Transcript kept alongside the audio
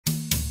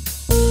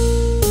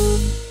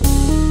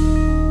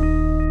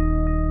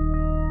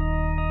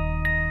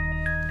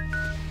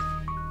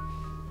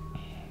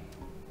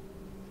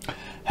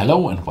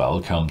Hello and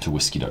welcome to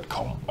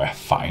Whisky.com, where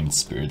fine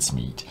spirits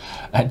meet.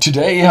 And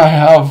today I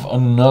have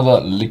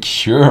another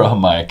liqueur on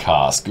my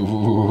cask.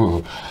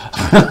 Ooh.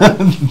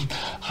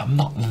 I'm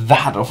not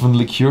that of a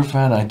liqueur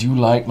fan. I do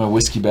like my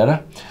whiskey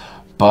better,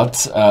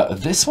 but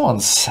this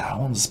one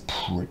sounds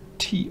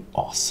pretty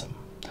awesome.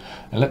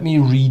 And let me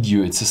read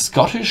you. It's a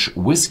Scottish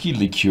whiskey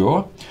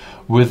liqueur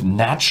with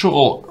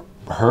natural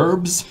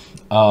herbs,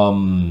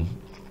 almonds,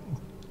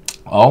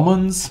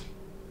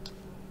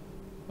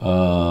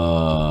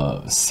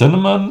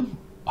 cinnamon,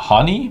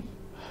 honey,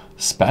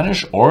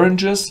 Spanish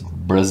oranges,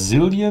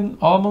 Brazilian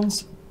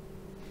almonds,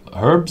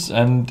 herbs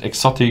and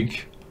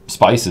exotic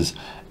spices,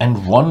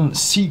 and one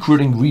secret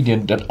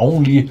ingredient that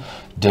only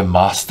the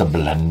master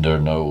blender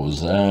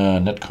knows.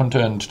 Net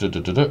content,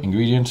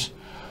 ingredients: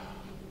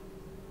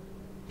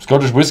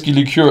 Scottish whiskey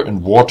liqueur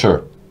and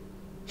water.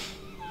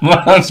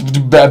 That's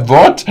bad.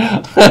 What?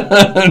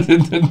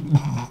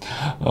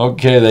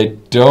 Okay, they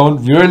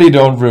really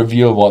don't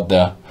reveal what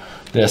their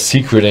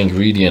secret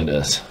ingredient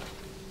is.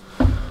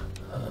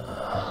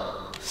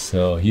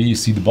 So here you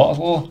see the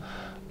bottle,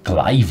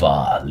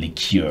 Glayva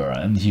Liqueur,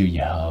 and here you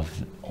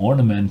have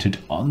ornamented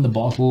on the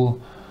bottle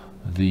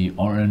the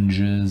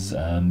oranges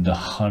and the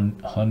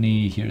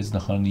honey. Here's the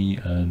honey,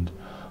 and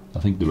I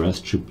think the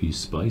rest should be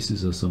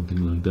spices or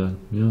something like that.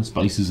 Yeah,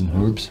 spices and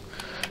herbs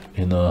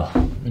in a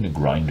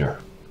grinder.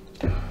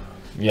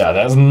 Yeah,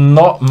 there's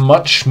not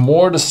much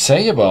more to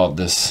say about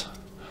this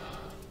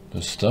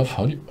stuff.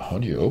 How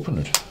do you open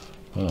it?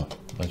 Oh,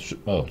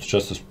 it's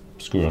just a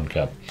screw-on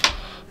cap.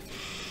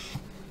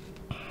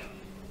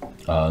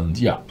 And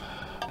yeah,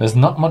 there's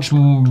not much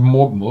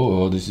more.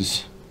 Oh, this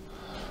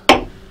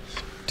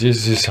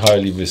is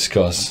highly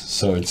viscous,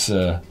 so it's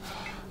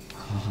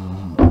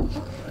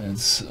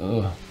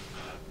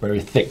very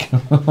thick,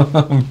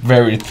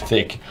 very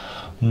thick.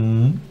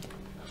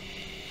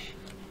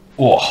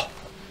 Oh.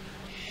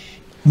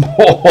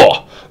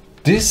 Oh,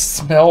 this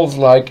smells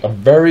like a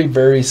very,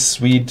 very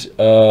sweet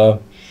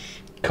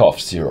cough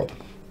syrup.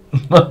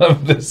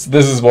 This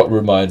is what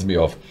reminds me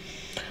of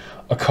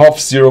a cough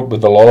syrup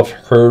with a lot of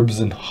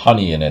herbs and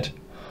honey in it.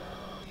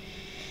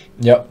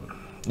 Yep,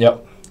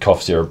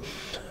 cough syrup.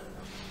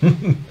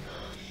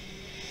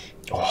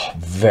 Oh,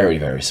 very,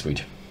 very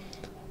sweet.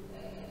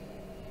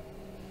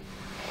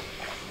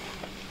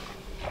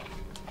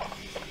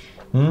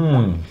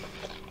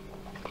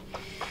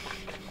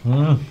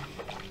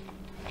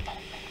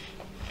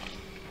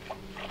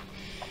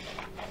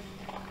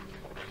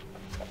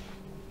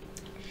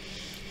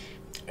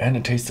 And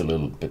it tastes a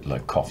little bit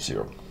like cough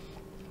syrup.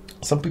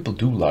 Some people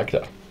do like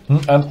that.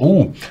 And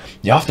oh,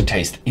 the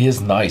aftertaste is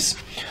nice.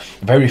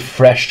 Very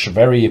fresh,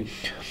 very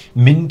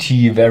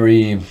minty,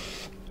 very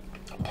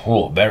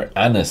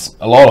anise.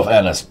 A lot of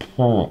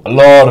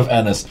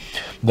anise.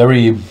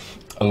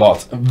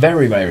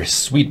 Very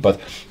sweet, but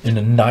in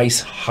a nice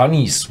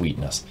honey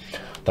sweetness.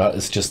 That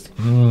is just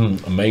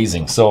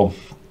amazing. So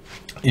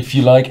if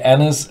you like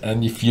anise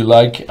and if you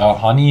like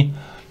honey,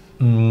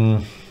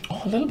 a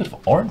little bit of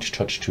orange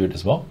touch to it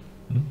as well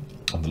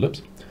on the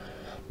lips,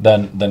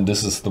 then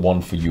this is the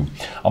one for you.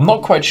 I'm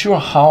not quite sure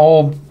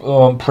how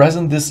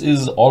present this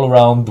is all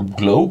around the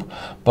globe,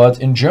 but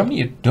in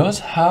Germany it does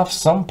have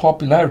some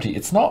popularity.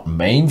 It's not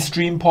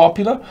mainstream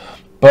popular,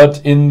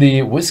 but in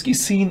the whiskey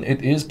scene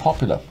it is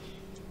popular.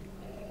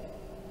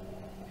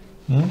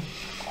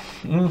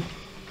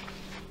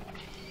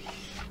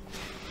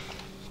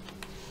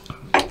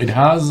 It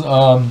has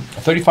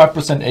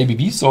 35%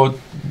 ABV, so it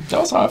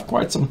does have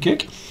quite some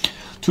kick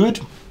to it.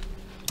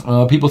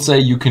 People say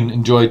you can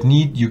enjoy it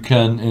neat, you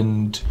can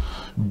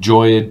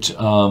enjoy it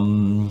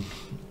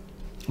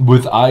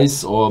with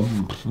ice, or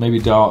maybe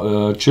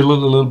chill it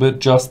a little bit,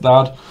 just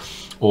that,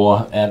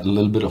 or add a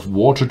little bit of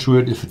water to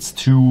it if it's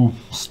too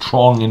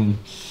strong in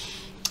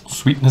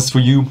sweetness for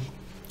you.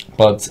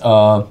 But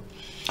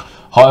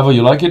however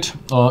you like it,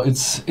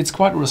 it's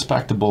quite a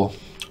respectable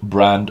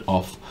brand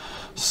of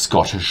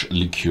Scottish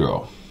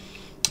liqueur.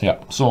 Yeah,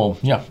 so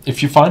yeah,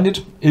 if you find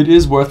it, it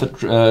is worth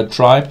a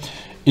try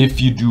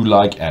if you do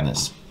like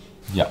anise.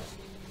 Yeah,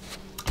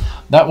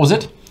 that was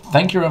it.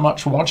 Thank you very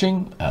much for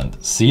watching, and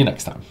see you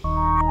next time.